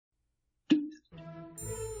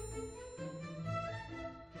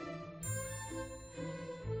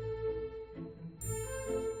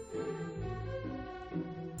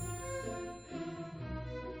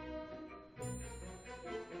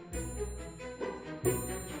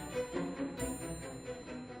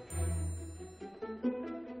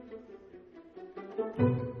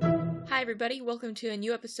Hi everybody, welcome to a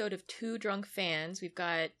new episode of Two Drunk Fans. We've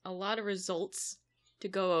got a lot of results to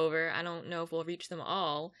go over. I don't know if we'll reach them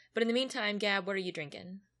all, but in the meantime, Gab, what are you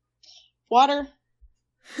drinking? Water.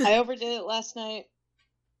 I overdid it last night.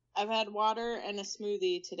 I've had water and a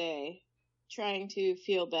smoothie today, trying to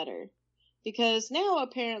feel better. Because now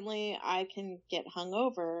apparently I can get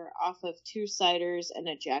hungover off of 2 ciders and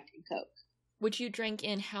a Jack and Coke. Which you drank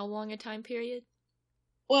in how long a time period?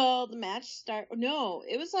 Well, the match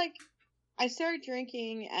it was like I started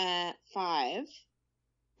drinking at 5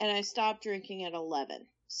 and I stopped drinking at 11.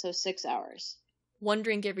 So 6 hours. 1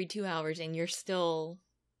 drink every 2 hours and you're still...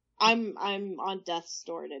 I'm on death's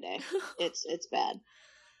door today. It's bad.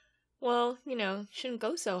 Well, shouldn't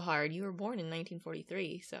go so hard. You were born in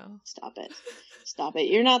 1943, so... Stop it. Stop it.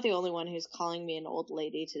 You're not the only one who's calling me an old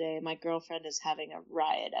lady today. My girlfriend is having a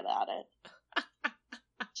riot about it.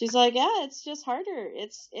 She's like, yeah, it's just harder.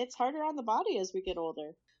 It's harder on the body as we get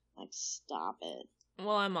older. Like, stop it.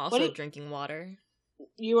 Well, I'm also drinking water.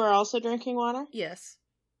 You are also drinking water? Yes.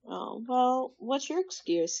 Oh, well, what's your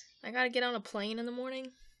excuse? I gotta get on a plane in the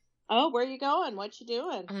morning. Oh, where are you going? What you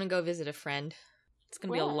doing? I'm gonna go visit a friend. It's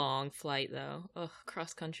gonna be a long flight, though. Ugh,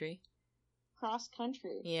 cross country. Cross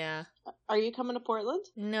country? Yeah. Are you coming to Portland?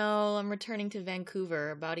 No, I'm returning to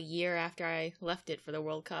Vancouver about a year after I left it for the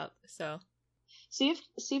World Cup, so... See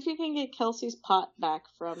if you can get Kelsey's pot back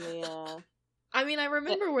from the, I mean, I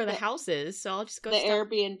remember where the house is, so I'll just go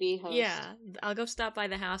Airbnb host. Yeah, I'll go stop by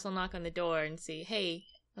the house, I'll knock on the door and see, hey,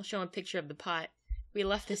 I'll show him a picture of the pot. We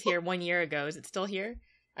left this here 1 year ago. Is it still here?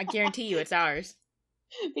 I guarantee you it's ours.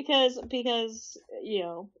 Because,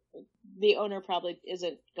 the owner probably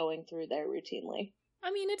isn't going through there routinely.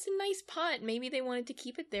 I mean, it's a nice pot. Maybe they wanted to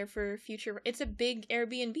keep it there for future... It's a big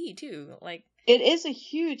Airbnb, too. Like... It is a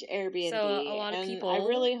huge Airbnb. So a lot of people... I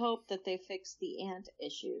really hope that they fix the ant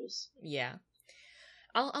issues. Yeah.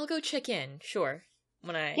 I'll go check in, sure,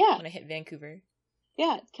 when I hit Vancouver.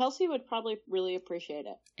 Yeah, Kelsey would probably really appreciate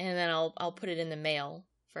it. And then I'll put it in the mail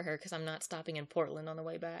for her, because I'm not stopping in Portland on the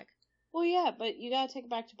way back. Well, yeah, but you gotta take it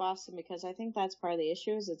back to Boston, because I think that's part of the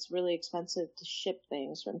issue, is it's really expensive to ship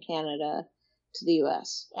things from Canada to the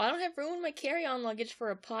U.S. Well, I don't have room in my carry-on luggage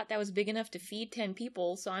for a pot that was big enough to feed 10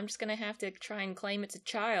 people, so I'm just gonna have to try and claim it's a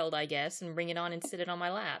child, I guess, and bring it on and sit it on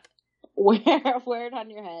my lap. Wear it on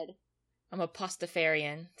your head. I'm a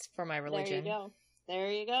Pastafarian. It's for my religion. There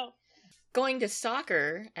you go. Going to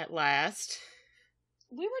soccer at last.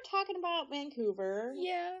 We were talking about Vancouver.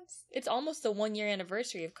 Yeah, it's almost the 1-year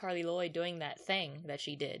anniversary of Carli Lloyd doing that thing that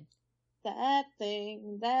she did. That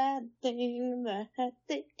thing.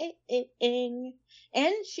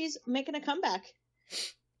 And she's making a comeback.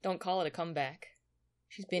 Don't call it a comeback.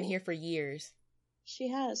 She's been here for years. She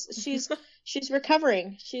has. She's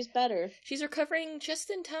recovering. She's better. She's recovering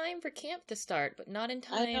just in time for camp to start, but not in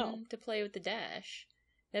time to play with the dash.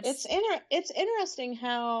 It's interesting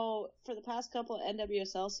how, for the past couple of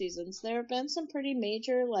NWSL seasons, there have been some pretty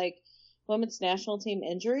major, women's national team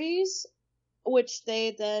injuries, which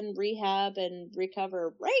they then rehab and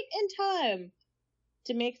recover right in time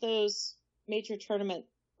to make those major tournament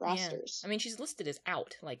rosters. Yeah. I mean, she's listed as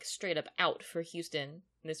out, straight up out for Houston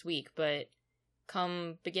this week, but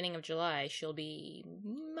come beginning of July, she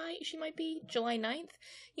might be July 9th.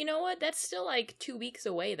 You know what? That's still 2 weeks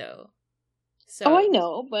away, though. So, I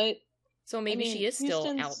know, but... So maybe she is still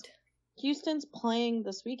out. Houston's playing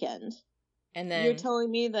this weekend. And then... You're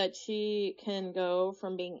telling me that she can go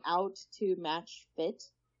from being out to match fit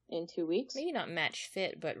in 2 weeks? Maybe not match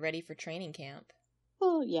fit, but ready for training camp.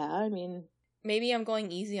 Well, yeah, I mean... Maybe I'm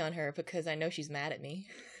going easy on her because I know she's mad at me.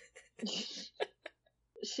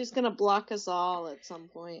 She's gonna block us all at some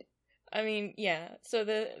point. I mean, yeah. So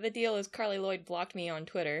the deal is Carli Lloyd blocked me on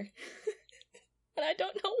Twitter. And I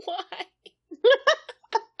don't know why.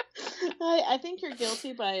 I think you're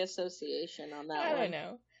guilty by association on that one. I don't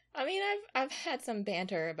know. I mean, I've had some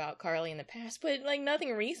banter about Carli in the past, but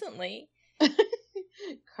nothing recently.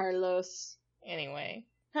 Carlos. Anyway.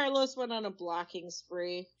 Carlos went on a blocking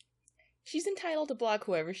spree. She's entitled to block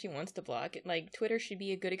whoever she wants to block. Twitter should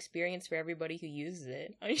be a good experience for everybody who uses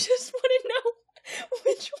it. I just want to know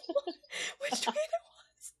which tweet it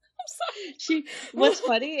was. I'm sorry. What's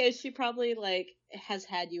funny is she probably, has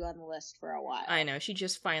had you on the list for a while. I know. She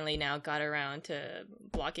just finally now got around to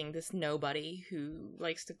blocking this nobody who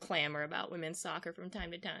likes to clamor about women's soccer from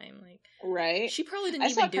time to time. Right? She probably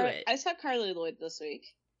didn't even do it. I saw Carli Lloyd this week.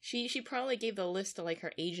 She probably gave the list to,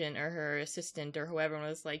 her agent or her assistant or whoever and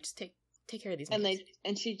was like, just take care of these names.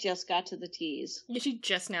 And she just got to the T's. Yeah, she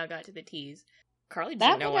just now got to the T's. Carli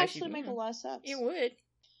doesn't know why she... That would actually make a lot of sense. It would.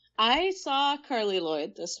 I saw Carli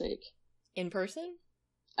Lloyd this week. In person?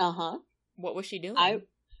 Uh-huh. What was she doing?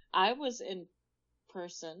 I was in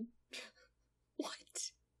person.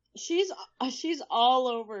 What? She's all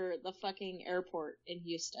over the fucking airport in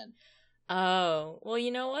Houston. Oh, well,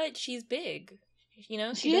 you know what? She's big. You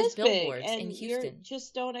know, she She does is big, billboards in and you Houston.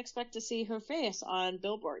 just don't expect to see her face on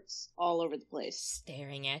billboards all over the place.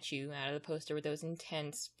 Staring at you out of the poster with those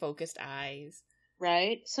intense, focused eyes.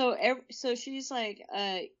 Right? So she's like,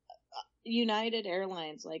 United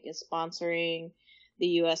Airlines like is sponsoring the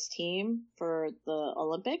U.S. team for the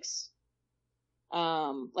Olympics.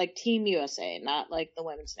 Like Team USA, not like the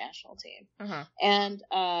women's national team. Uh-huh. And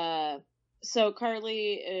so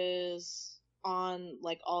Carli is on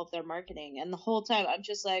like all of their marketing, and the whole time I'm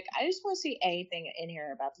just like, I just want to see anything in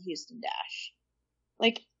here about the Houston Dash.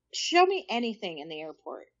 Like, show me anything in the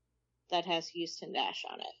airport that has Houston Dash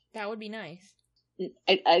on it. That would be nice.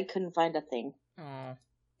 I couldn't find a thing. Oh.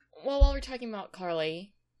 Well, while we're talking about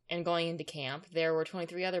Carli and going into camp, there were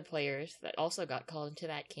 23 other players that also got called into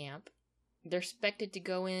that camp. They're expected to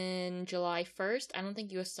go in July 1st. I don't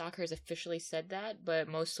think U.S. Soccer has officially said that, but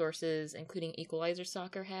most sources, including Equalizer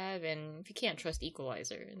Soccer, have, and if you can't trust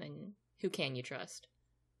Equalizer, then who can you trust?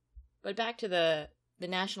 But back to the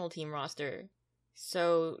national team roster.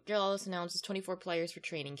 So, Jill Ellis announces 24 players for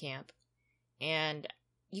training camp, and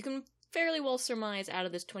you can fairly well surmise out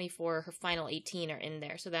of this 24, her final 18 are in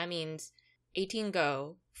there, so that means 18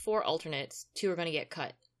 go, 4 alternates, 2 are going to get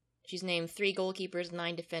cut. She's named 3 goalkeepers,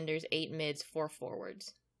 9 defenders, 8 mids, 4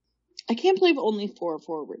 forwards. I can't believe only 4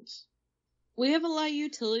 forwards. We have a lot of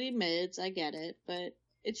utility mids, I get it, but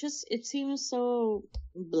it seems so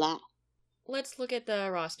blah. Let's look at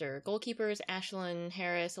the roster. Goalkeepers, Ashlyn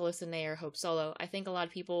Harris, Alyssa Nair, Hope Solo. I think a lot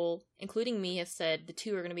of people, including me, have said the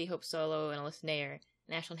 2 are going to be Hope Solo and Alyssa Nair,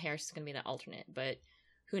 and Ashlyn Harris is going to be the alternate, but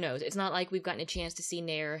who knows? It's not like we've gotten a chance to see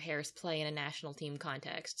Nair or Harris play in a national team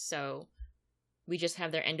context, so we just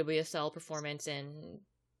have their NWSL performance and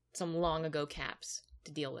some long ago caps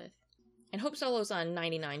to deal with. And Hope Solo's on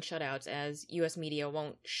 99 shutouts, as U.S. media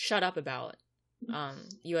won't shut up about.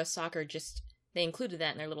 U.S. Soccer they included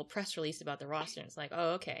that in their little press release about the roster, and it's like,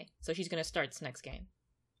 oh, okay, so she's going to start this next game.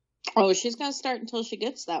 Oh, she's going to start until she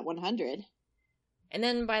gets that 100. And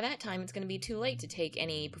then by that time, it's going to be too late to take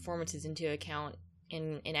any performances into account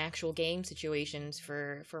in actual game situations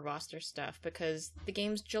for roster stuff, because the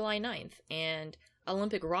game's July 9th, and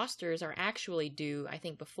Olympic rosters are actually due, I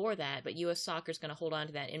think, before that, but U.S. Soccer's going to hold on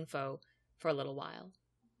to that info for a little while.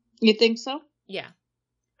 You think so? Yeah.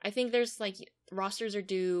 I think there's, rosters are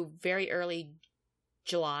due very early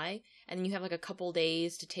July, and then you have, a couple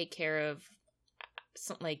days to take care of,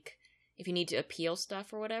 if you need to appeal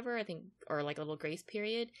stuff or whatever, I think, or, a little grace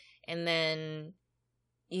period, and then,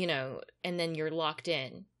 and then you're locked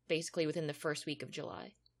in, basically, within the first week of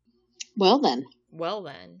July. Well, then.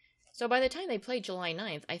 So by the time they play July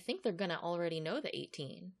 9th, I think they're gonna already know the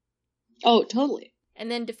 18. Oh, totally. And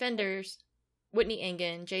then defenders, Whitney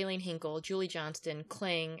Engen, Jaylene Hinkle, Julie Johnston,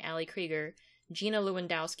 Kling, Ali Krieger, Gina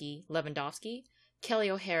Lewandowski, Kelly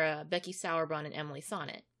O'Hara, Becky Sauerbrunn, and Emily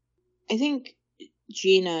Sonnet. I think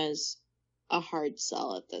Gina is a hard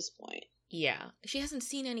sell at this point. Yeah. She hasn't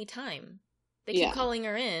seen any time. They keep calling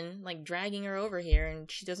her in, dragging her over here, and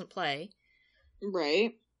she doesn't play.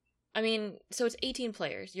 Right. I mean, so it's 18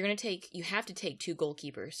 players. You have to take 2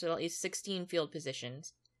 goalkeepers, so at least 16 field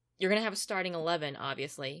positions. You're going to have a starting 11,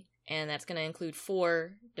 obviously, and that's going to include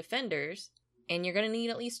 4 defenders, and you're going to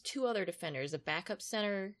need at least 2 other defenders, a backup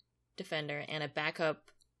center defender and a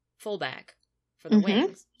backup fullback for the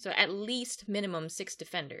wings. So at least minimum 6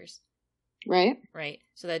 defenders. Right.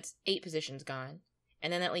 So that's 8 positions gone.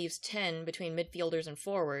 And then that leaves 10 between midfielders and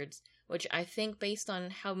forwards, which I think based on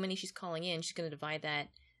how many she's calling in, she's going to divide that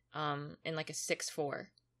in a 6-4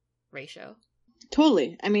 ratio.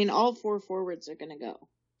 Totally. I mean, all 4 forwards are going to go.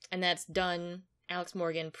 And that's Dunn, Alex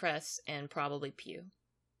Morgan, Press, and probably Pugh.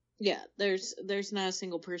 Yeah, there's not a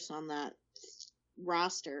single person on that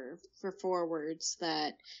roster for forwards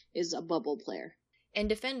that is a bubble player. And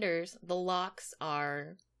defenders, the locks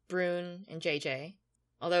are Brune and JJ.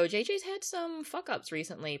 Although JJ's had some fuck-ups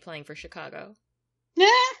recently playing for Chicago.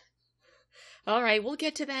 All right, we'll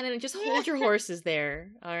get to that, and just hold your horses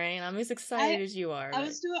there. All right, I'm as excited as you are. I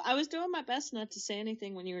was doing my best not to say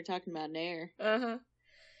anything when you were talking about Nair.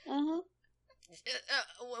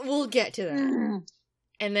 We'll get to that.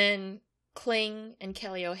 And then Kling and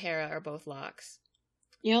Kelly O'Hara are both locks.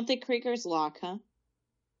 You don't think Krieger's lock, huh?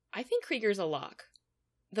 I think Krieger's a lock.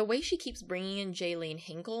 The way she keeps bringing in Jaylene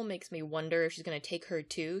Hinkle makes me wonder if she's going to take her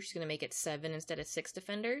too. She's going to make it 7 instead of 6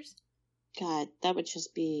 defenders. God, that would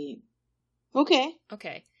just be... Okay.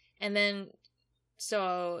 And then,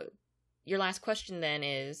 so, your last question then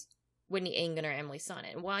is, Whitney Engen or Emily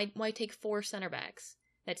Sonnet? Why take 4 center backs?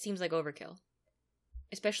 That seems like overkill.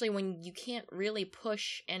 Especially when you can't really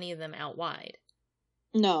push any of them out wide.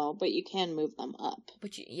 No, but you can move them up.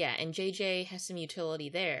 But and JJ has some utility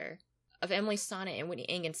there. Of Emily Sonnet and Whitney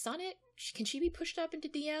Engen. Sonnet, can she be pushed up into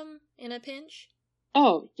DM in a pinch?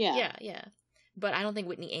 Oh, yeah. Yeah. But I don't think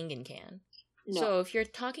Whitney Engen can. No. So if you're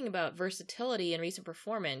talking about versatility and recent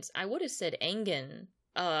performance, I would have said Engen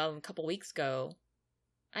a couple weeks ago.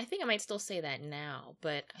 I think I might still say that now,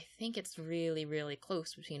 but I think it's really, really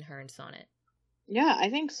close between her and Sonnet. Yeah, I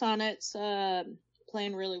think Sonnet's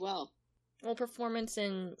playing really well. Well, performance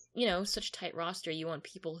in, such tight roster, you want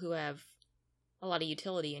people who have a lot of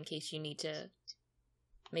utility in case you need to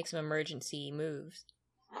make some emergency moves.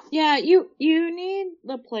 Yeah, you need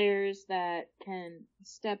the players that can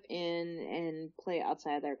step in and play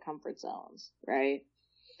outside their comfort zones, right?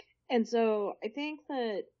 And so I think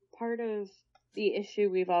that part of the issue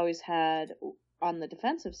we've always had on the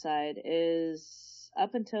defensive side is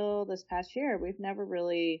up until this past year, we've never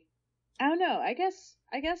really, I don't know, I guess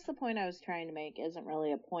the point I was trying to make isn't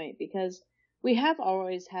really a point because we have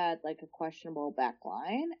always had like a questionable back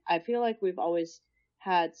line. I feel like we've always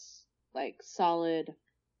had like solid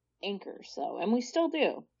anchors though, and we still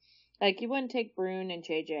do. Like you wouldn't take Brune and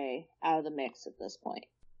JJ out of the mix at this point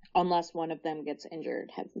unless one of them gets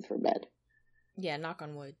injured, heaven forbid. Yeah, knock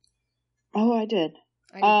on wood. Oh, I did.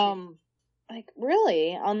 I did too. Like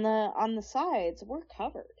really on the sides we're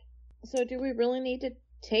covered. So do we really need to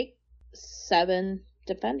take 7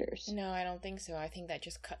 defenders? No, I don't think so. I think that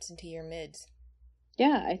just cuts into your mids.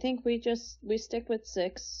 Yeah, I think we stick with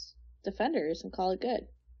 6 defenders and call it good.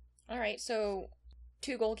 All right, so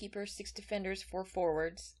 2 goalkeepers, 6 defenders, 4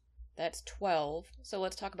 forwards. That's 12. So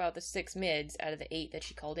let's talk about the 6 mids out of the 8 that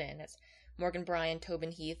she called in. That's Morgan Bryan,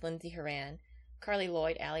 Tobin Heath, Lindsay Horan, Carli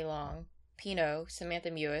Lloyd, Allie Long, Pino, Samantha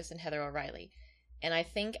Mewis, and Heather O'Reilly. And I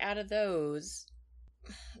think out of those,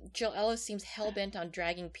 Jill Ellis seems hell-bent on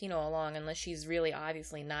dragging Pino along unless she's really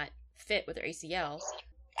obviously not fit with her ACL.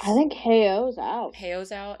 I think Heyo's out.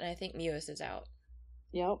 Heyo's out, and I think Mewis is out.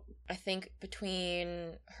 Yep. I think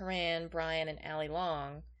between Horan, Bryan, and Allie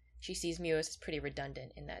Long, she sees Mewis as pretty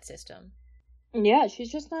redundant in that system. Yeah,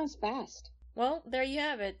 she's just not as fast. Well, there you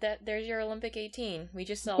have it. There's your Olympic 18. We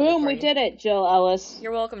just saw Boom, we did it, Jill Ellis.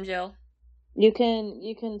 You're welcome, Jill. You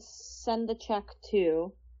can send the check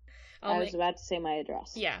to. I was about to say my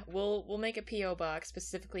address. Yeah, we'll make a P.O. box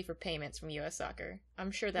specifically for payments from U.S. Soccer.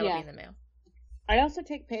 I'm sure that'll be in the mail. I also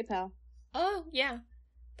take PayPal. Oh, yeah.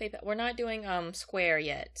 PayPal. We're not doing Square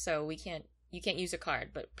yet, so you can't use a card,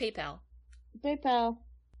 but PayPal. PayPal.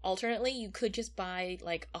 Alternately, you could just buy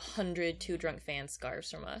like 100 Two Drunk Fans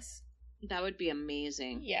scarves from us. That would be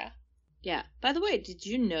amazing. Yeah. Yeah. By the way, did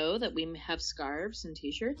you know that we have scarves and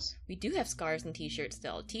t-shirts? We do have scarves and t-shirts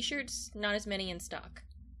still. T-shirts, not as many in stock.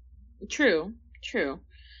 True.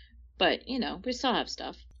 But, we still have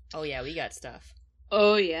stuff. Oh yeah, we got stuff.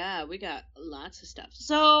 Oh yeah, we got lots of stuff.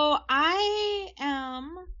 So why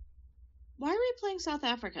are we playing South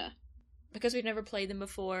Africa? Because we've never played them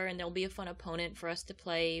before, and they'll be a fun opponent for us to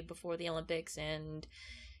play before the Olympics, and,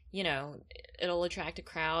 it'll attract a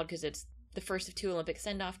crowd because it's the first of 2 Olympic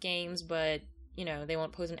send-off games, but, they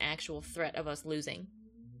won't pose an actual threat of us losing.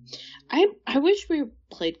 I wish we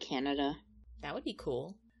played Canada. That would be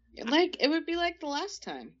cool. It would be like the last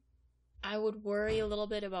time. I would worry a little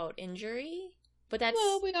bit about injury, but that's...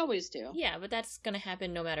 Well, we always do. Yeah, but that's gonna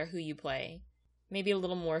happen no matter who you play. Maybe a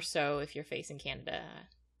little more so if you're facing Canada.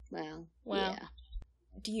 Well, yeah.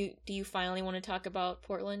 Do you finally want to talk about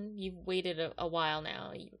Portland? You've waited a while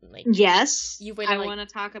now. Yes. You've waited. I want to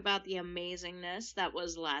talk about the amazingness that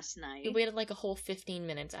was last night. You waited like a whole 15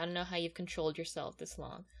 minutes. I don't know how you've controlled yourself this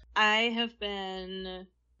long. I have been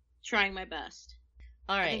trying my best.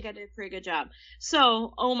 All right. I think I did a pretty good job.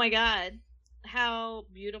 So, oh my god, how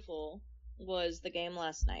beautiful was the game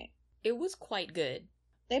last night? It was quite good.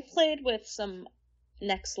 They played with some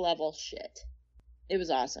next level shit. It was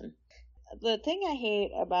awesome. The thing I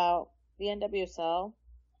hate about the NWSL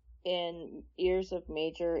in years of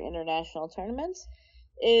major international tournaments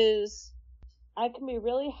is I can be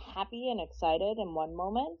really happy and excited in one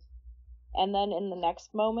moment, and then in the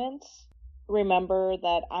next moment remember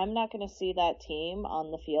that I'm not going to see that team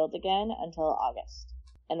on the field again until August,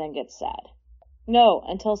 and then get sad. No,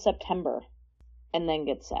 until September, and then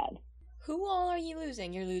get sad. Who all are you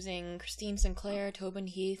losing? You're losing Christine Sinclair, Tobin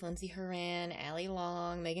Heath, Lindsay Horan, Allie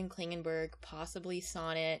Long, Megan Klingenberg, possibly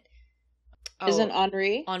Sonnet. Isn't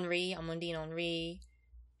Henri? Amandine Henri.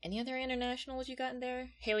 Any other internationals you got in there?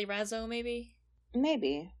 Haley Razzo, maybe?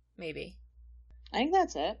 Maybe. I think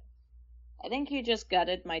that's it. I think you just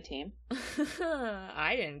gutted my team.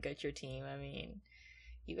 I didn't gut your team. I mean,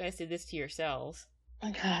 you guys did this to yourselves.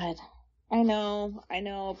 Oh, God. I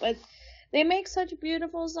know, but they make such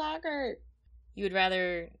beautiful soccer. You would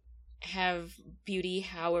rather have beauty,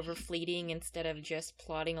 however fleeting, instead of just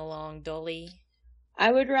plodding along dully?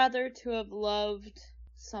 I would rather to have loved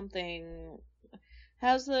something.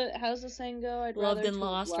 How's the saying go? I'd Loved rather and to have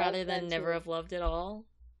lost loved rather than never have loved at all?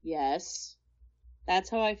 Yes. That's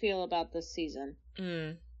how I feel about this season.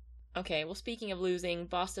 Okay, well, speaking of losing,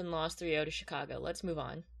 Boston lost 3-0 to Chicago. Let's move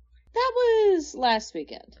on. That was last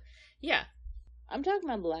weekend. Yeah. I'm talking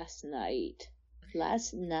about last night.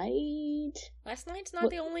 Last night's not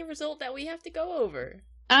the only result that we have to go over.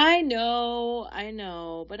 I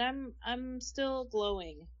know, but I'm still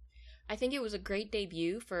glowing. I think it was a great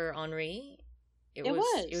debut for Henri. It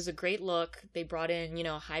was a great look. They brought in,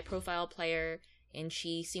 a high-profile player, and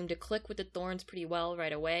she seemed to click with the Thorns pretty well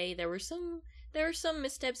right away. There were some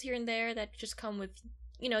missteps here and there that just come with,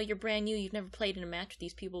 you're brand new, you've never played in a match with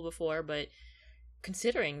these people before, but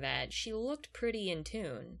considering that, she looked pretty in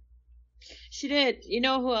tune. She did. You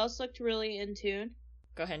know who else looked really in tune?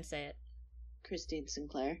 Go ahead and say it. Christine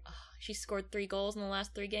Sinclair. Oh, she scored 3 goals in the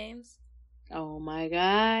last 3 games. Oh my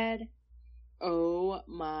god. Oh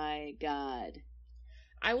my god.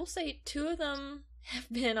 I will say 2 of them have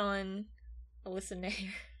been on Alyssa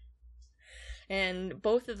Nair. And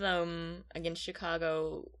both of them against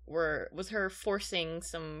Chicago was her forcing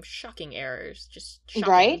some shocking errors. Just shocking.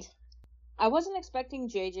 Right? I wasn't expecting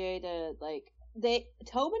JJ to,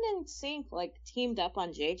 Tobin and Sink, teamed up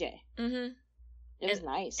on JJ. Mm-hmm. It was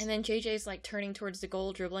nice. And then JJ's, turning towards the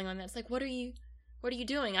goal, dribbling on that. It's like, what are you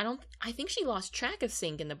doing? I think she lost track of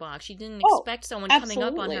Sink in the box. She didn't expect someone coming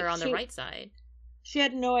up on her on the right side. She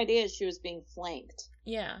had no idea she was being flanked.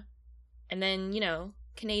 Yeah. And then,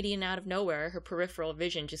 Canadian out of nowhere, her peripheral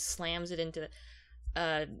vision just slams it into...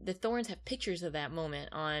 the Thorns have pictures of that moment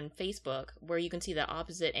on Facebook where you can see the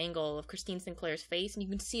opposite angle of Christine Sinclair's face, and you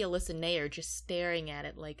can see Alyssa Nair just staring at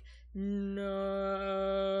it like,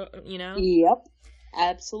 no, Yep,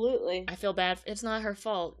 absolutely. I feel bad. It's not her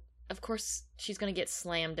fault. Of course, she's going to get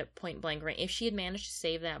slammed at point blank range. If she had managed to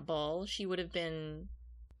save that ball, she would have been,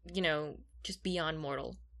 just beyond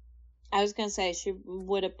mortal. I was going to say, she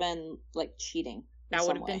would have been, cheating. That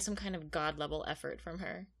would have been some kind of god-level effort from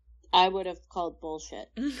her. I would have called bullshit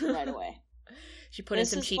right away. She put in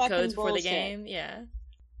some cheat codes for the game. Yeah.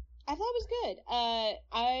 I thought it was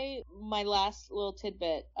good. My last little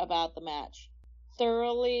tidbit about the match.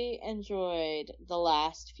 Thoroughly enjoyed the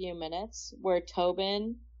last few minutes where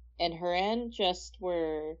Tobin and Hurin just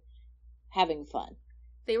were having fun.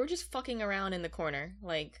 They were just fucking around in the corner.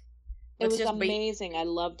 It was just amazing. I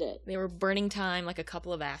loved it. They were burning time like a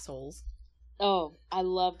couple of assholes. Oh, I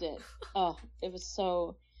loved it. Oh, it was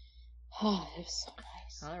so... Oh, it was so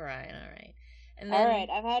nice. All right. And then, all right,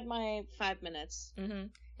 I've had my 5 minutes. Mm-hmm.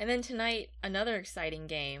 And then tonight, another exciting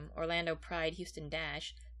game, Orlando Pride, Houston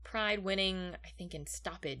Dash. Pride winning, I think, in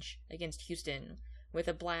stoppage against Houston with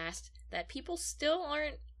a blast that people still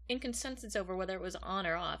aren't in consensus over whether it was on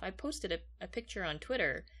or off. I posted a picture on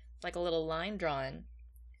Twitter, a little line drawn,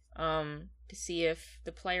 to see if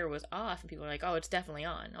the player was off, and people were like, oh, it's definitely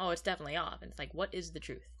on. Oh, it's definitely off. And it's like, what is the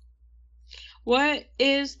truth? What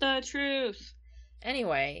is the truth?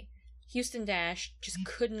 Anyway, Houston Dash just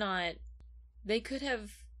could not... They could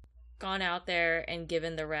have gone out there and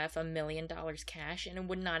given the ref $1 million cash, and it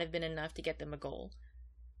would not have been enough to get them a goal.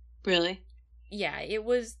 Really? Yeah,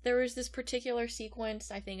 there was this particular sequence,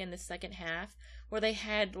 I think, in the second half, where they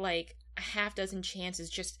had, a half dozen chances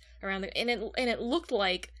just around and it looked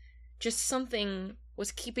like just something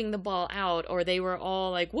was keeping the ball out, or they were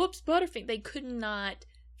all like, whoops, Butterfinger. They could not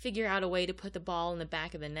figure out a way to put the ball in the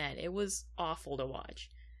back of the net. It was awful to watch.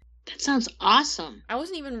 That sounds awesome. I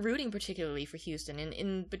wasn't even rooting particularly for Houston.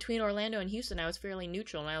 In between Orlando and Houston, I was fairly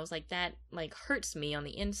neutral, and I was like, that hurts me on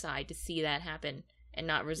the inside to see that happen and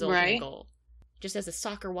not result in a goal. Just as a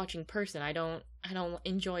soccer watching person, I don't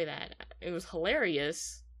enjoy that. It was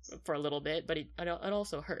hilarious for a little bit, but it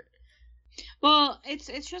also hurt. Well,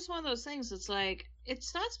 it's just one of those things. It's like,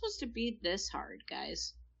 it's not supposed to be this hard,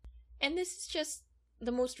 guys. And this is just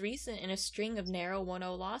the most recent in a string of narrow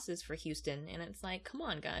 1-0 losses for Houston, and it's like, come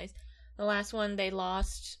on, guys. The last one, they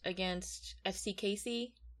lost against FC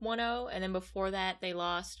Casey 1-0, and then before that, they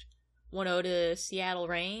lost 1-0 to Seattle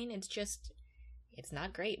Reign. It's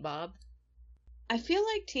not great, Bob. I feel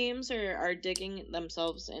like teams are digging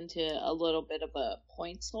themselves into a little bit of a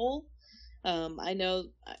points hole. I know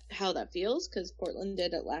how that feels, because Portland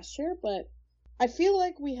did it last year, but I feel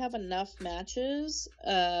like we have enough matches,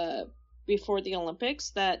 before the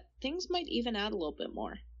Olympics that things might even out a little bit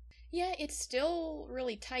more. Yeah, it's still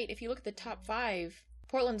really tight. If you look at the top 5,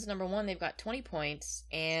 Portland's number 1, they've got 20 points,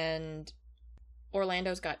 and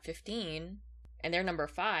Orlando's got 15, and they're number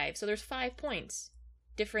 5, so there's 5 points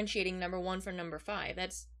differentiating number 1 from number 5.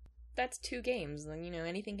 That's 2 games, and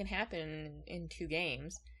anything can happen in 2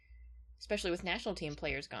 games, especially with national team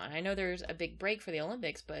players gone. I know there's a big break for the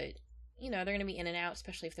Olympics, but they're going to be in and out,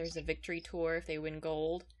 especially if there's a victory tour, if they win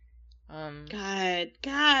gold.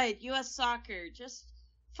 God, U.S. Soccer, just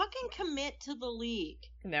fucking commit to the league.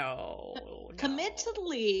 No. Commit to the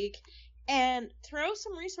league and throw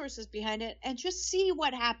some resources behind it and just see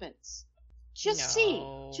what happens. See.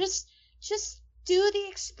 Just do the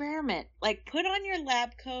experiment. Like, put on your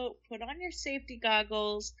lab coat, put on your safety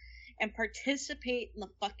goggles, and participate in the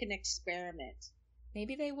fucking experiment.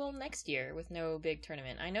 Maybe they will next year with no big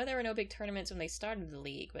tournament. I know there were no big tournaments when they started the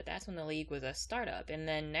league, but that's when the league was a startup. And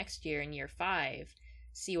then next year, in year 5,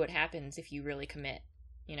 see what happens if you really commit,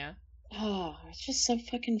 Oh, it's just so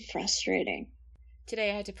fucking frustrating.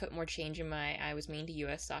 Today I had to put more change in my I was mean to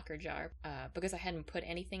U.S. Soccer jar because I hadn't put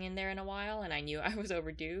anything in there in a while and I knew I was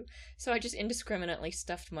overdue. So I just indiscriminately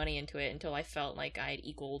stuffed money into it until I felt like I had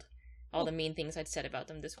equaled all the mean things I'd said about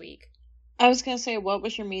them this week. I was going to say, what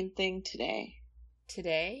was your mean thing today?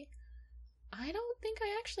 Today? I don't think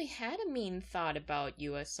I actually had a mean thought about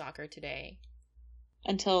U.S. Soccer today.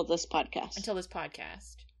 Until this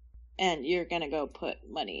podcast. And you're going to go put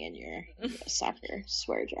money in your US Soccer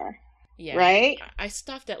swear jar. Yeah. Right? I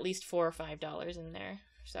stuffed at least $4 or $5 in there,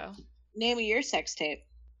 so. Name of your sex tape.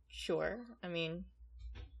 Sure. I mean,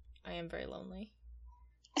 I am very lonely.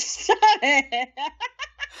 Stop it!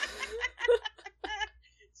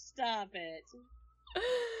 Stop it.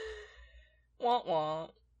 Womp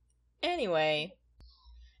womp. Anyway.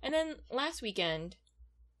 And then last weekend,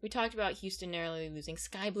 we talked about Houston narrowly losing,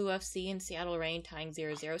 Sky Blue FC and Seattle Reign tying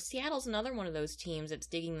 0-0. Seattle's another one of those teams that's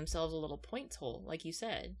digging themselves a little points hole, like you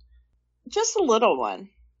said. Just a little one.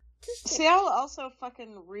 Seattle also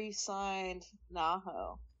fucking re-signed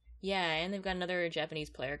Naho. Yeah, and they've got another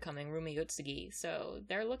Japanese player coming, Rumi Utsugi, so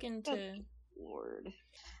they're looking to... Oh, Lord.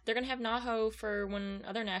 They're gonna have Naho for when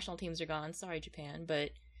other national teams are gone. Sorry, Japan,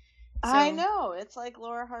 but... So... I know, it's like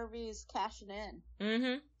Laura Harvey's cashing in.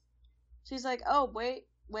 Mm-hmm. She's like, oh, wait,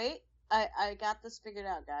 I got this figured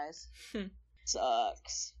out, guys.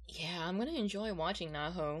 Sucks. Yeah, I'm gonna enjoy watching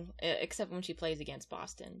Naho, except when she plays against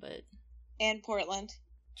Boston, but... And Portland.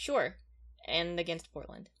 Sure. And against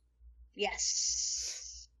Portland.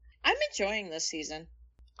 Yes. I'm enjoying this season.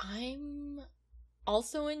 I'm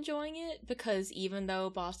also enjoying it because even though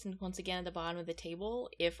Boston's once again at the bottom of the table,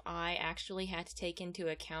 if I actually had to take into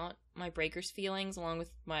account my Breakers feelings along with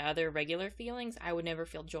my other regular feelings, I would never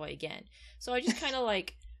feel joy again. So I just kind of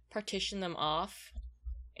partition them off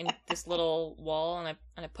in this little wall, and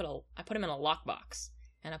I put them in a lockbox,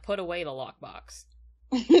 and I put away the lockbox.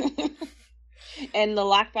 And the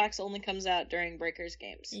lockbox only comes out during Breakers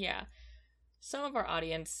games. Yeah. Some of our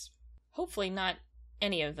audience, hopefully not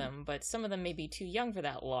any of them, but some of them may be too young for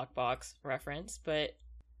that lockbox reference, but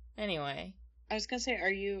anyway. I was gonna say,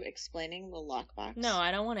 are you explaining the lockbox? No,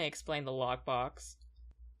 I don't want to explain the lockbox.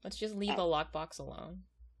 Let's just leave the lockbox alone.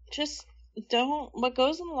 Just don't... What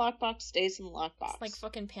goes in the lockbox stays in the lockbox. It's like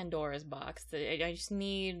fucking Pandora's box. I just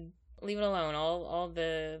need... Leave it alone. All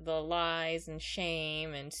the lies and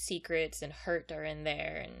shame and secrets and hurt are in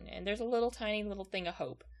there, and there's a little tiny little thing of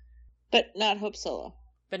hope. But not Hope Solo.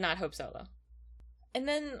 And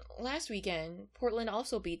then last weekend, Portland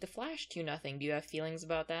also beat the Flash 2-0. Do you have feelings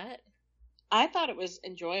about that? I thought it was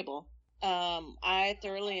enjoyable. I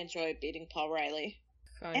thoroughly enjoyed beating Paul Riley.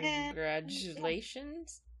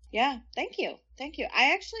 Congratulations. Yeah, thank you.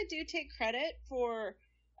 I actually do take credit for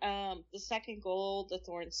the second goal the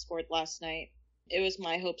Thorns scored last night. It was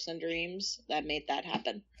my hopes and dreams that made that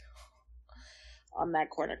happen. On that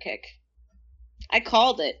corner kick. I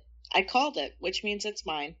called it, which means it's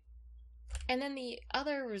mine. And then the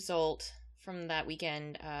other result from that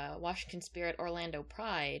weekend, Washington Spirit Orlando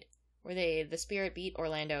Pride, where the Spirit beat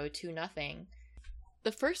Orlando 2-0.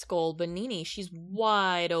 The first goal, Bonini, she's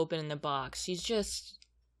wide open in the box.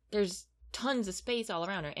 There's tons of space all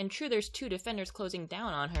around her. And true, there's 2 defenders closing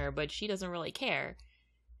down on her, but she doesn't really care.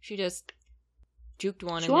 She just juked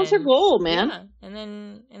one. She wants her goal, man. Yeah,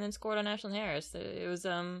 and then scored on Ashlyn Harris. It was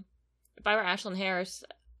if I were Ashlyn Harris,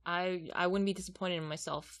 I wouldn't be disappointed in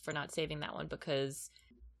myself for not saving that one because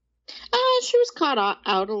she was caught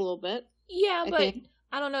out a little bit. Yeah, but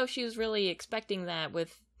I don't know if she was really expecting that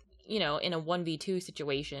with in a 1v2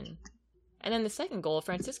 situation. And then the second goal,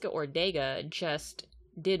 Francisca Ordega just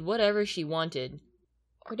did whatever she wanted.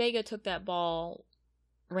 Ordega took that ball,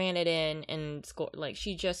 ran it in, and scored. Like,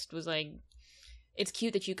 she just was like, it's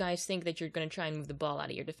cute that you guys think that you're going to try and move the ball out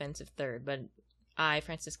of your defensive third, but I,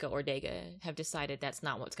 Francisca Ordega, have decided that's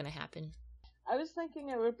not what's going to happen. I was thinking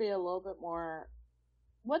it would be a little bit more.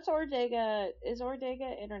 What's Ortega? Is Ortega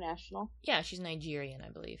international? Yeah, she's Nigerian, I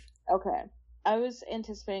believe. Okay. I was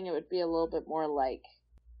anticipating it would be a little bit more like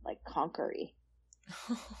conquery.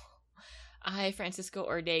 I, Francisco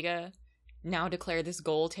Ortega, now declare this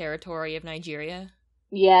goal territory of Nigeria.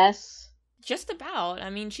 Yes. Just about. I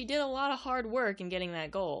mean, she did a lot of hard work in getting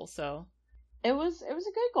that goal, so. It was a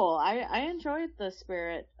good goal. I enjoyed the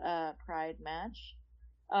Spirit Pride match.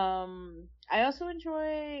 I also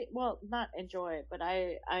enjoy, well, not enjoy, but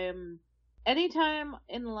I am, anytime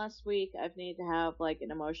in the last week I've needed to have like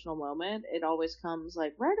an emotional moment, it always comes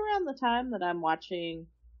like right around the time that I'm watching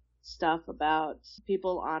stuff about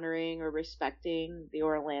people honoring or respecting the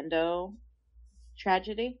Orlando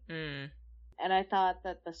tragedy. And I thought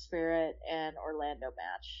that the Spirit and Orlando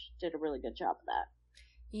match did a really good job of that.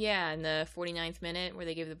 Yeah, in the 49th minute where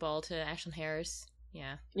they gave the ball to Ashlyn Harris.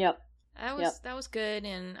 Yeah. Yep. That was good,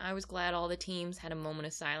 and I was glad all the teams had a moment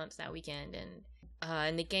of silence that weekend. And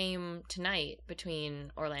in the game tonight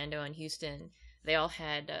between Orlando and Houston, they all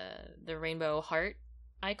had the rainbow heart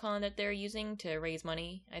icon that they're using to raise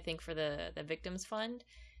money, I think, for the Victims Fund.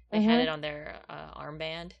 They had it on their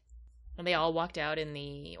armband. And they all walked out in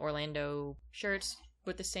the Orlando shirts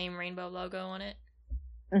with the same rainbow logo on it.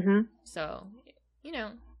 So, you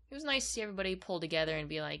know, it was nice to see everybody pull together and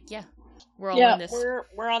be like, yeah, we're all in this.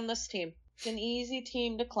 We're on this team. It's an easy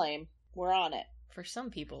team to claim. We're on it. For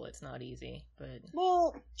some people, it's not easy, but...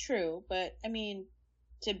 Well, true, but, I mean,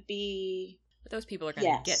 to be... But those people are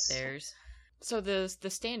going to get theirs. So the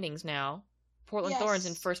standings now. Portland Thorns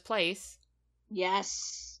in first place.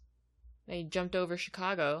 Yes. They jumped over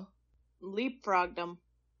Chicago. Leapfrogged them.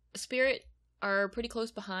 Spirit are pretty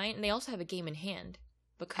close behind, and they also have a game in hand.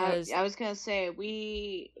 Because I was going to say,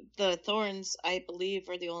 the Thorns, I believe,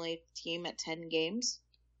 are the only team at 10 games.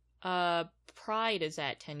 Pride is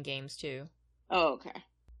at 10 games, too. Oh, okay.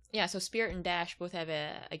 Yeah, so Spirit and Dash both have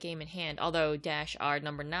a game in hand, although Dash are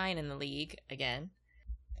number 9 in the league, again.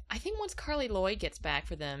 I think once Carli Lloyd gets back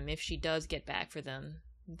for them, if she does get back for them,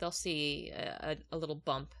 they'll see a little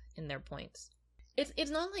bump in their points.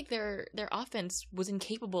 It's not like their offense was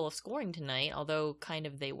incapable of scoring tonight, although kind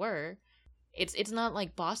of they were. It's not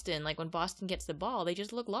like Boston. Like, when Boston gets the ball, they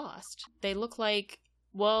just look lost. They look like,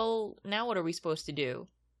 well, now what are we supposed to do?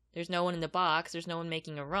 There's no one in the box. There's no one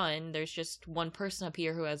making a run. There's just one person up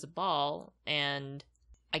here who has the ball, and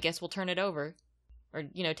I guess we'll turn it over. Or,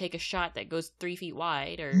 you know, take a shot that goes 3 feet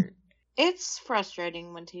wide, or... It's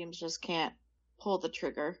frustrating when teams just can't pull the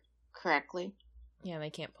trigger correctly. Yeah, they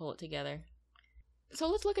can't pull it together. So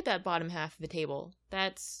let's look at that bottom half of the table.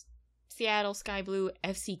 That's Seattle, Sky Blue,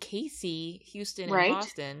 FCKC, Houston, and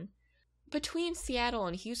Boston. Between Seattle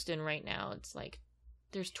and Houston right now, it's like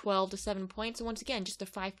there's 12 to 7 points, and once again, just a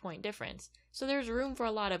 5-point difference. So there's room for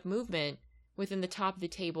a lot of movement within the top of the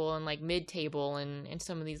table and like mid-table and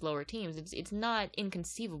some of these lower teams. It's not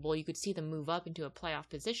inconceivable. You could see them move up into a playoff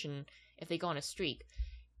position if they go on a streak.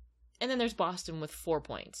 And then there's Boston with 4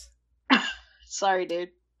 points. Sorry, dude.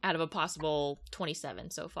 Out of a possible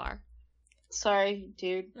 27 so far. Sorry,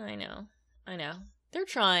 dude. I know. They're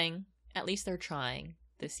trying. At least they're trying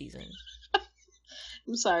this season.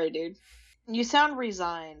 I'm sorry, dude. You sound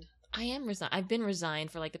resigned. I am resigned. I've been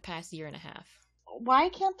resigned for like the past year and a half. Why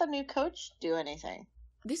can't the new coach do anything?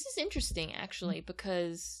 This is interesting, actually,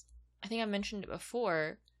 because I think I mentioned it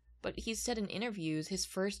before, but he's said in interviews his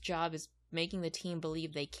first job is making the team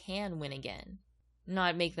believe they can win again.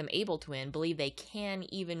 Not make them able to win, believe they can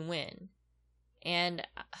even win. And,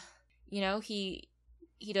 you know, he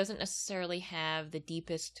doesn't necessarily have the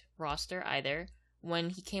deepest roster either.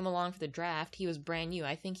 When he came along for the draft, he was brand new.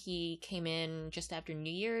 I think he came in just after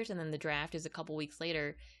New Year's, and then the draft is a couple weeks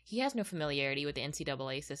later. He has no familiarity with the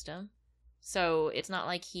NCAA system. So it's not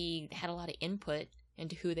like he had a lot of input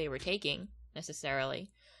into who they were taking,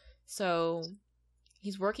 necessarily. So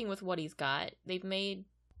he's working with what he's got. They've made,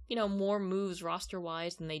 you know, more moves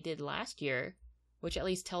roster-wise than they did last year, which at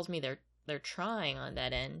least tells me they're trying on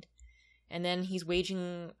that end. And then he's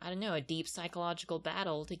waging, I don't know, a deep psychological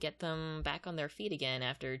battle to get them back on their feet again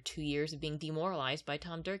after 2 years of being demoralized by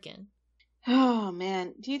Tom Durkin. Oh,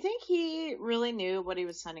 man. Do you think he really knew what he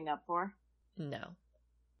was signing up for? No.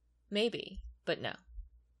 Maybe, but no.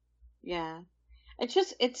 Yeah.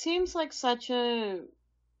 It seems like such a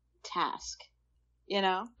task, you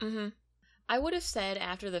know? Mm-hmm. I would have said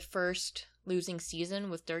after the first losing season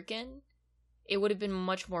with Durkin, it would have been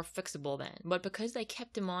much more fixable then. But because they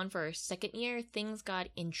kept him on for a second year, things got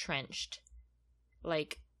entrenched.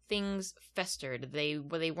 Like, things festered. They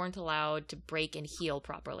weren't allowed to break and heal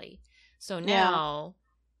properly. So now,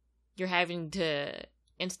 you're having to,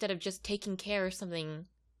 instead of just taking care of something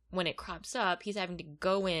when it crops up, he's having to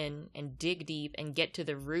go in and dig deep and get to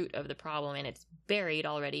the root of the problem, and it's buried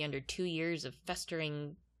already under 2 years of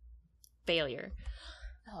festering failure.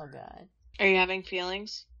 Oh, God. Are you having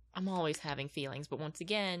feelings? I'm always having feelings, but once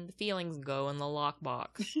again, the feelings go in the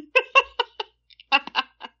lockbox.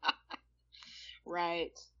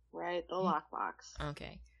 Right, the lockbox.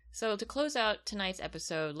 Okay. So to close out tonight's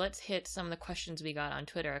episode, let's hit some of the questions we got on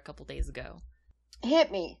Twitter a couple days ago.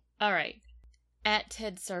 Hit me. All right. At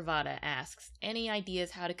Ted Sarvata asks, any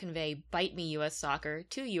ideas how to convey Bite Me US Soccer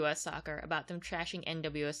to US Soccer about them trashing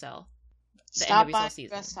NWSL? Stop NWSL buying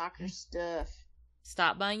season. US Soccer stuff.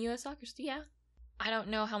 Stop buying US Soccer stuff? Yeah. I don't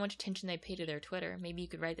know how much attention they pay to their Twitter. Maybe you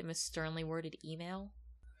could write them a sternly worded email?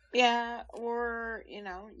 Yeah, or,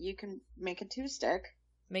 you can make a 2-stick.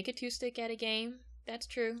 Make a 2-stick at a game? That's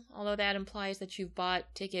true. Although that implies that you've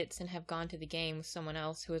bought tickets and have gone to the game with someone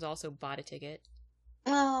else who has also bought a ticket.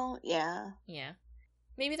 Well, yeah. Yeah.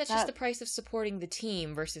 Maybe that's just the price of supporting the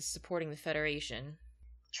team versus supporting the federation.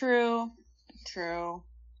 True.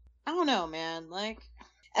 I don't know, man. Like,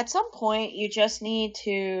 at some point, you just need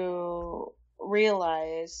to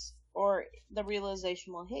realize, or the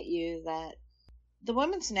realization will hit you, that the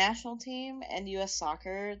women's national team and U.S.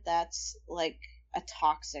 soccer, that's like a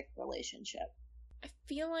toxic relationship. I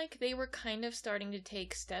feel like they were kind of starting to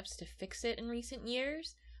take steps to fix it in recent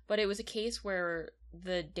years, but it was a case where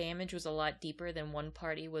the damage was a lot deeper than one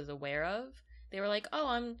party was aware of. They were like, oh,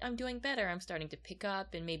 I'm doing better. I'm starting to pick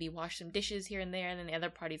up and maybe wash some dishes here and there. And then the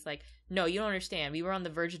other party's like, no, you don't understand. We were on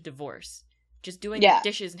the verge of divorce. Just doing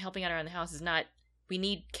dishes and helping out around the house is not... We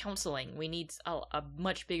need counseling. We need a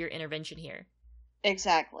much bigger intervention here.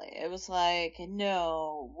 Exactly. It was like,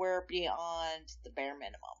 no, we're beyond the bare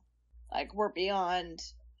minimum. Like, we're beyond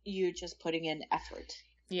you just putting in effort.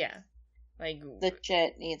 Yeah. Like, the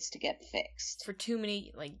shit needs to get fixed.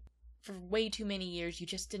 For way too many years, you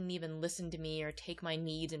just didn't even listen to me or take my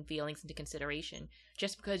needs and feelings into consideration.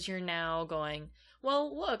 Just because you're now going,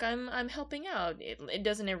 well, look, I'm helping out. It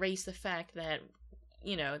doesn't erase the fact that,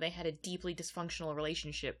 they had a deeply dysfunctional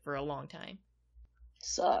relationship for a long time.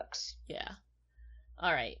 Sucks. Yeah.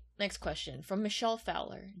 All right, next question. From Michelle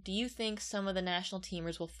Fowler. Do you think some of the national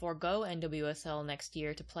teamers will forego NWSL next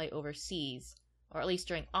year to play overseas? Or at least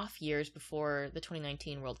during off years before the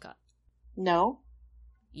 2019 World Cup? No.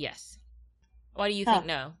 Yes. Why do you think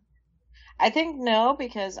no? I think no,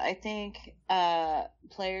 because I think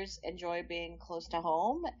players enjoy being close to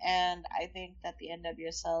home, and I think that the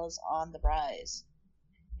NWSL is on the rise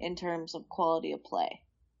in terms of quality of play.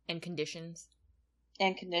 And conditions.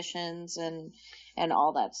 And conditions and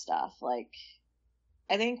all that stuff. Like,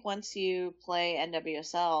 I think once you play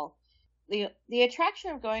NWSL, the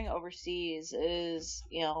attraction of going overseas is,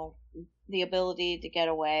 the ability to get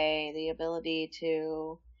away, the ability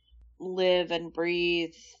to live and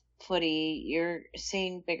breathe footy. You're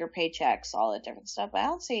seeing bigger paychecks, all that different stuff. But I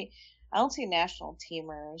don't see national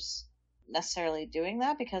teamers necessarily doing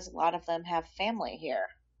that because a lot of them have family here,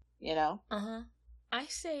 I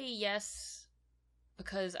say yes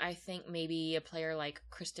because I think maybe a player like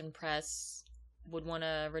Kristen Press would want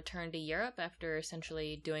to return to Europe after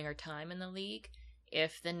essentially doing her time in the league.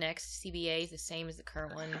 If the next CBA is the same as the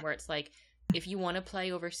current one, where it's like, if you want to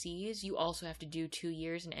play overseas, you also have to do 2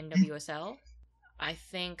 years in NWSL. I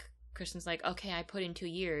think Kristen's like, okay, I put in 2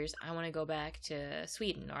 years. I want to go back to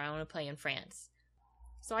Sweden, or I want to play in France.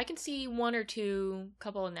 So I can see one or two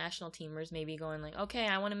couple of national teamers maybe going like, okay,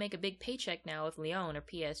 I want to make a big paycheck now with Lyon or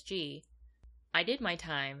PSG. I did my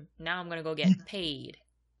time. Now I'm going to go get paid.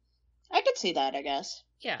 I could see that, I guess.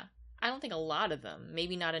 Yeah. I don't think a lot of them.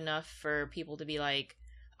 Maybe not enough for people to be like,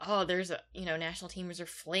 oh, there's national teamers are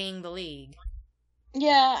fleeing the league.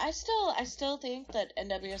 Yeah, I still think that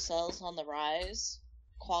NWSL is on the rise,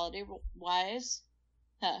 quality-wise.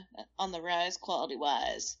 On the rise,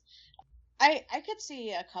 quality-wise. I could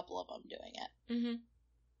see a couple of them doing it. Mm-hmm.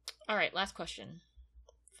 All right, last question.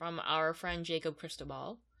 From our friend Jacob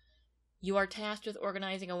Cristobal. You are tasked with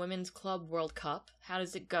organizing a Women's Club World Cup. How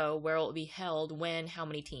does it go? Where will it be held? When? How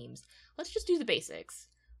many teams? Let's just do the basics.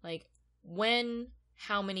 Like, when?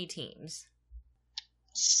 How many teams?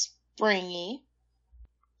 Springy.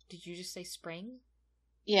 Did you just say spring?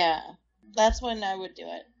 Yeah. That's when I would do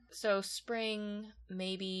it. So spring,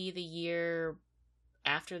 maybe the year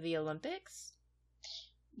after the Olympics?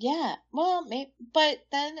 Yeah. Well, maybe, but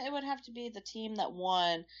then it would have to be the team that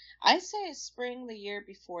won. I say spring the year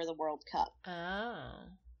before the World Cup. Oh.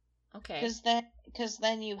 Okay. Because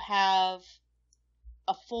then you have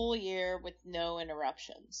a full year with no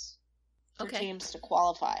interruptions for teams to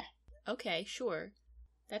qualify. Okay, sure.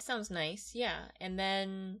 That sounds nice, yeah. And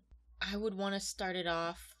then I would want to start it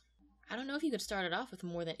off, I don't know if you could start it off with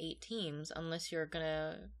more than 8 teams unless you're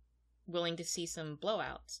willing to see some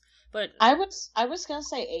blowouts. But I was gonna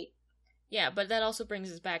say 8. Yeah, but that also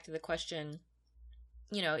brings us back to the question,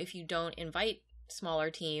 if you don't invite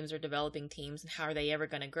smaller teams or developing teams, how are they ever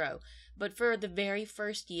going to grow? But for the very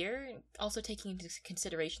first year, also taking into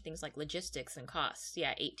consideration things like logistics and costs,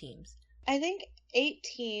 8 teams. I think 8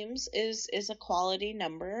 teams is a quality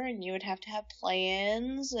number, and you would have to have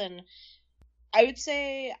play-ins, and I would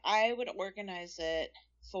say I would organize it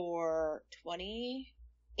for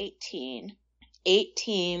 2018. 8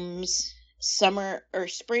 teams, summer or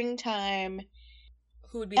springtime.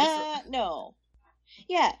 Who would be the No.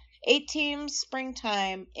 Yeah, 8 teams,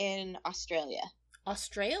 springtime in Australia.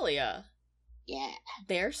 Australia? Yeah.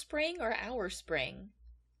 Their spring or our spring?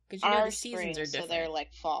 Because the seasons are different. So they're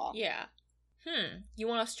like fall. Yeah. You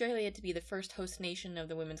want Australia to be the first host nation of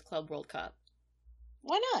the Women's Club World Cup?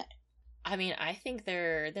 Why not? I mean, I think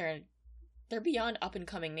they're beyond up and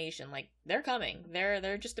coming nation. Like, they're coming.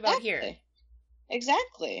 They're just about here.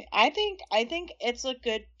 Exactly. I think it's a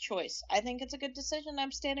good choice. I think it's a good decision.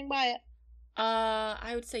 I'm standing by it.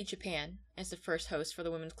 I would say Japan as the first host for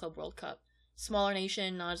the Women's Club World Cup. Smaller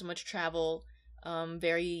nation, not as much travel,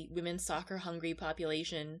 very women's soccer hungry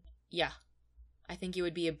population. Yeah. I think it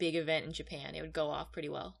would be a big event in Japan. It would go off pretty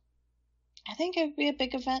well. I think it would be a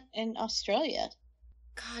big event in Australia.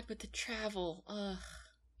 God, but the travel, ugh.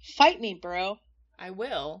 Fight me, bro. I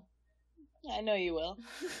will. I know you will.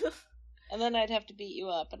 And then I'd have to beat you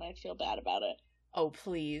up, and I'd feel bad about it. Oh,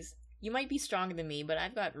 please. You might be stronger than me, but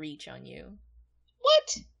I've got reach on you.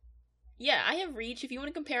 What? Yeah, I have reach if you want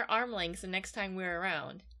to compare arm lengths the next time we're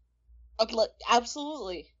around. Okay,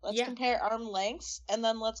 absolutely. Let's compare arm lengths, and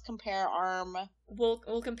then let's compare arm...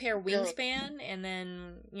 We'll compare wingspan, and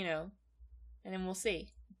then, and then we'll see.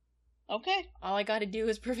 Okay. All I gotta do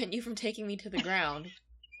is prevent you from taking me to the ground.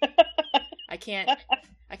 I can't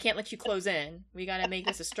let you close in. We gotta make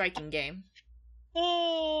this a striking game.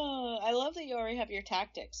 Oh, I love that you already have your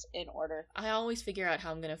tactics in order. I always figure out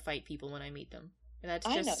how I'm gonna fight people when I meet them. That's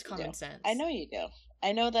just common sense. I know you do.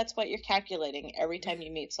 I know that's what you're calculating every time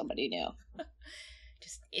you meet somebody new.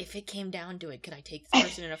 Just, if it came down to it, could I take this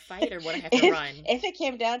person in a fight, or would I have to run? If it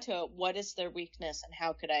came down to it, what is their weakness, and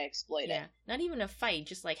how could I exploit it? Yeah, not even a fight,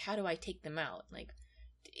 just like, how do I take them out? Like,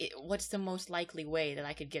 what's the most likely way that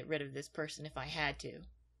I could get rid of this person if I had to?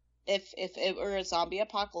 If it were a zombie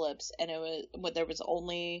apocalypse, and there was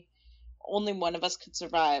only one of us could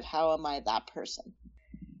survive, how am I that person?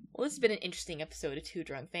 Well, this has been an interesting episode of Two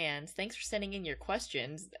Drunk Fans. Thanks for sending in your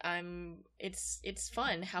questions. It's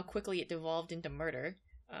fun how quickly it devolved into murder.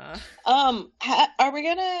 Are we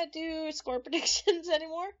gonna do score predictions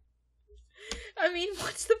anymore? I mean,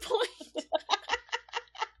 what's the point?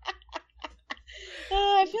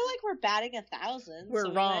 I feel like we're batting 1,000. We're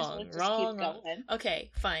so wrong. We might as well just keep going.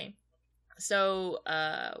 Okay, fine. So,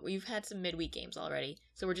 we've had some midweek games already.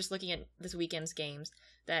 So we're just looking at this weekend's games.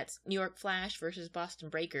 That's New York Flash versus Boston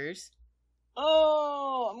Breakers.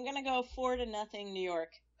 Oh, I'm gonna go 4-0 New York.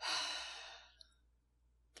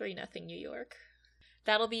 3-0 New York.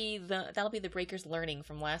 That'll be the Breakers learning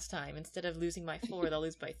from last time. Instead of losing by 4, they'll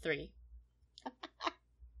lose by 3.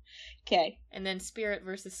 Okay. And then Spirit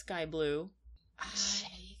versus Sky Blue.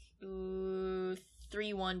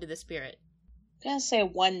 3-1 to the Spirit. I'm gonna say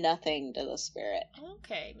 1-0 to the Spirit.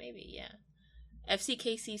 Okay, maybe, yeah.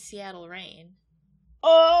 FCKC Seattle Reign.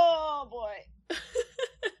 Oh boy.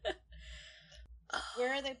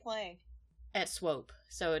 Where are they playing? At Swope.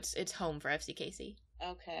 So it's home for FCKC.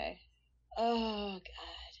 Okay. Oh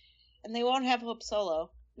god. And they won't have Hope Solo.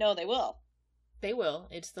 No, they will. They will.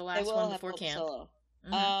 It's the last one before camp. Solo.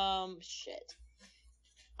 Mm-hmm. Shit.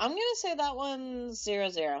 I'm gonna say that one's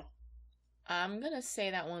 0-0. I'm gonna say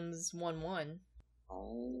that one's 1-1.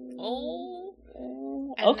 Oh.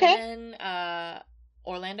 And okay. then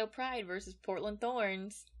Orlando Pride versus Portland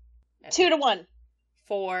Thorns. 2-1.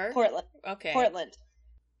 For Portland. Okay. Portland.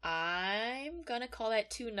 I'm gonna call that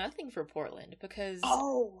 2-0 for Portland because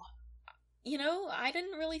I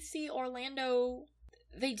didn't really see Orlando.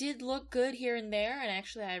 They did look good here and there, and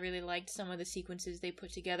actually I really liked some of the sequences they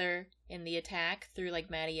put together in the attack through like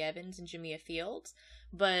Maddie Evans and Jamia Fields.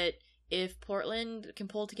 But if Portland can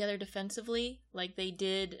pull together defensively like they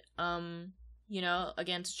did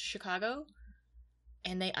against Chicago,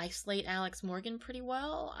 and they isolate Alex Morgan pretty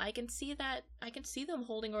well, I can see them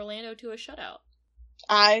holding Orlando to a shutout.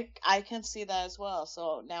 I can see that as well.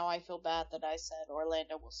 So now I feel bad that I said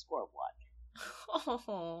Orlando will score 1.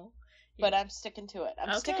 Oh. But I'm sticking to it.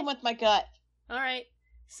 I'm sticking with my gut. All right.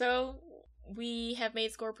 So we have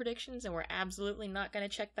made score predictions, and we're absolutely not going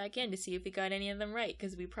to check back in to see if we got any of them right,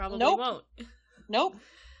 because we probably won't. Nope.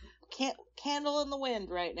 candle in the wind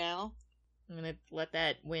right now. I'm gonna let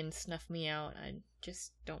that wind snuff me out. I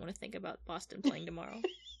just don't want to think about Boston playing tomorrow.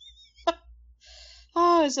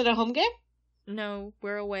 Oh, is it a home game? No,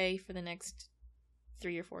 we're away for the next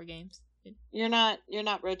 3 or 4 games. You're not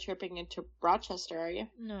road tripping into Rochester, are you?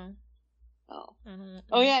 No. Oh. I don't know.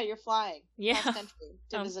 Oh yeah, you're flying. Yeah. Cross country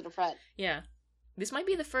to visit a friend. Yeah. This might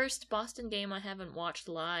be the first Boston game I haven't watched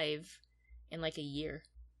live in like a year.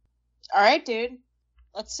 All right, dude.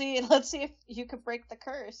 Let's see if you can break the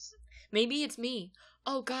curse. Maybe it's me.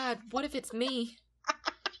 Oh God, what if it's me?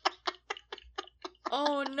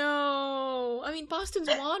 Oh no. I mean, Boston's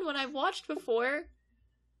won when I've watched before.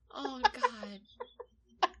 Oh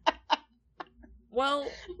God. Well,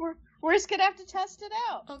 we're just gonna have to test it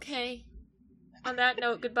out. Okay. On that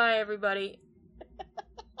note, goodbye, everybody.